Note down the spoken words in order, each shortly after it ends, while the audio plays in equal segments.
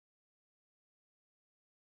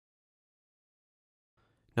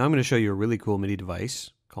Now I'm going to show you a really cool MIDI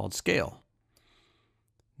device called scale.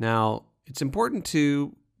 Now, it's important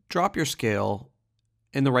to drop your scale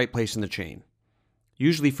in the right place in the chain.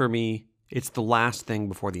 Usually for me, it's the last thing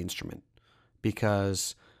before the instrument,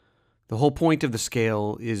 because the whole point of the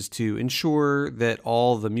scale is to ensure that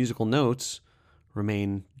all the musical notes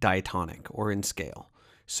remain diatonic or in scale.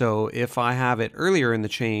 So if I have it earlier in the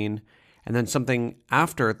chain and then something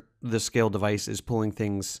after the scale device is pulling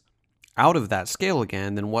things out of that scale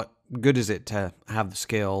again, then what good is it to have the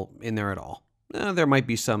scale in there at all? There might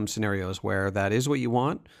be some scenarios where that is what you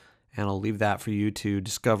want, and I'll leave that for you to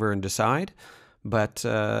discover and decide. But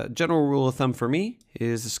general rule of thumb for me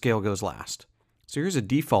is the scale goes last. So here's a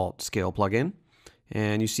default scale plugin,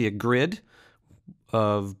 and you see a grid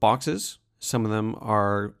of boxes. Some of them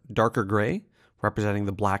are darker gray, representing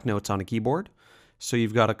the black notes on a keyboard. So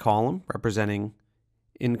you've got a column representing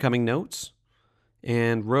incoming notes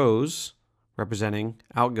and rows representing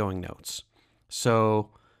outgoing notes.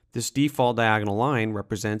 So this default diagonal line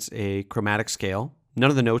represents a chromatic scale. None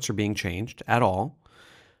of the notes are being changed at all.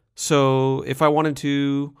 So if I wanted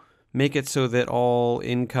to make it so that all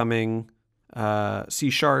incoming C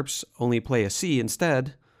sharps only play a C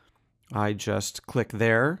instead, I just click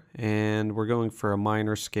there, and we're going for a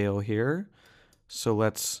minor scale here. So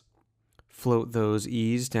let's float those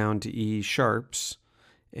E's down to E sharps,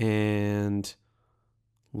 and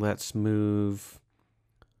let's move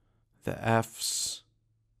the F's.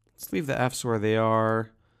 Let's leave the F's where they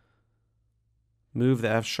are. Move the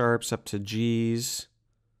F sharps up to G's,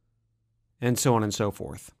 and so on and so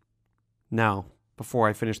forth. Now, before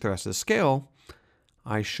I finish the rest of the scale,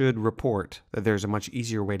 I should report that there's a much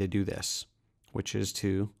easier way to do this, which is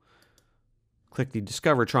to click the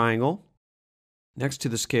Discover triangle next to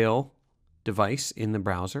the scale device in the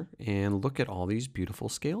browser and look at all these beautiful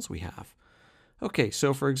scales we have. Okay,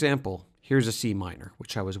 so for example, here's a C minor,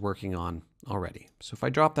 which I was working on already. So if I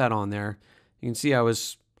drop that on there, you can see I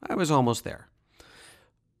was almost there.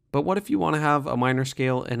 But what if you want to have a minor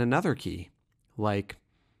scale in another key, like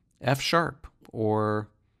F sharp or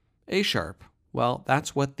A sharp? Well,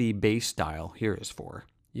 that's what the bass dial here is for.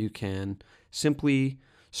 You can simply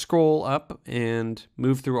scroll up and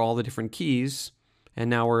move through all the different keys, and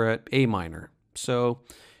now we're at A minor. So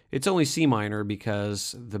it's only C minor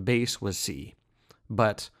because the bass was C,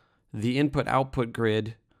 but the input-output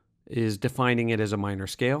grid is defining it as a minor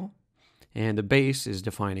scale, and the bass is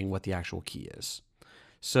defining what the actual key is.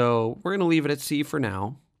 So we're going to leave it at C for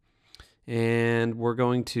now, and we're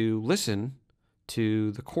going to listen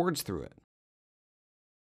to the chords through it.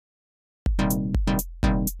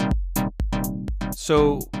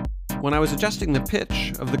 So when I was adjusting the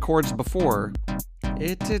pitch of the chords before,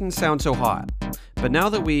 it didn't sound so hot. But now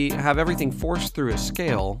that we have everything forced through a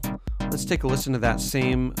scale, let's take a listen to that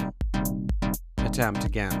same attempt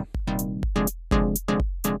again.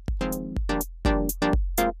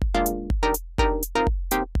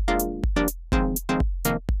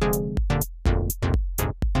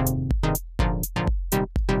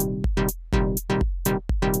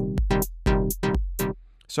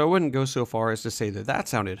 So I wouldn't go so far as to say that that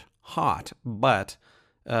sounded hot, but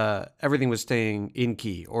everything was staying in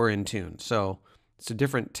key or in tune. So it's a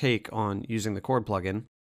different take on using the chord plugin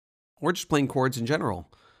or just playing chords in general.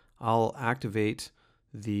 I'll activate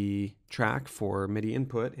the track for MIDI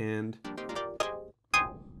input and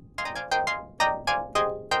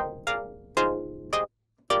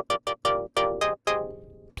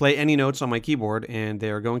play any notes on my keyboard, and they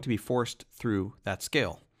are going to be forced through that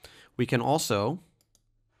scale. We can also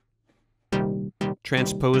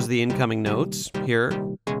transpose the incoming notes here.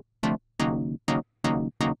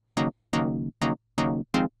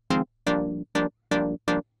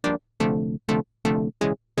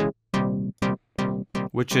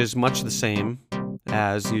 Which is much the same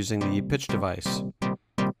as using the pitch device.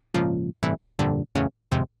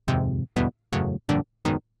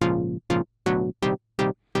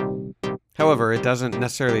 However, it doesn't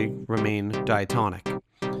necessarily remain diatonic.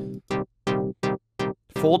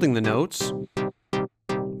 Folding the notes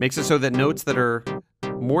makes it so that notes that are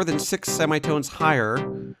more than 6 semitones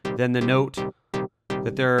higher than the note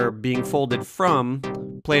that they're being folded from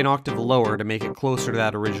play an octave lower to make it closer to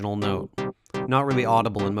that original note. Not really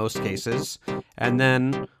audible in most cases. And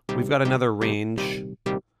then we've got another range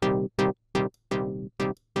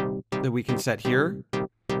that we can set here.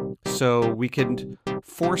 So we can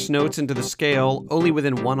force notes into the scale only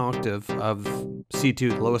within 1 octave of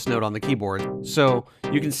C2, the lowest note on the keyboard. So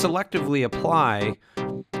you can selectively apply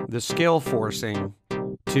the scale forcing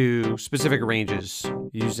to specific ranges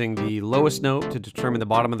using the lowest note to determine the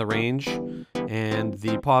bottom of the range and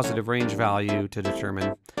the positive range value to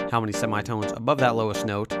determine how many semitones above that lowest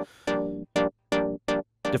note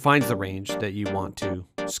defines the range that you want to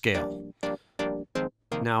scale.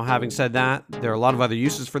 Now, having said that, there are a lot of other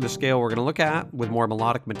uses for the scale we're going to look at with more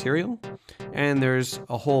melodic material, and there's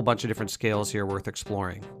a whole bunch of different scales here worth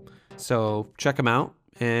exploring. So check them out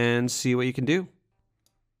and see what you can do.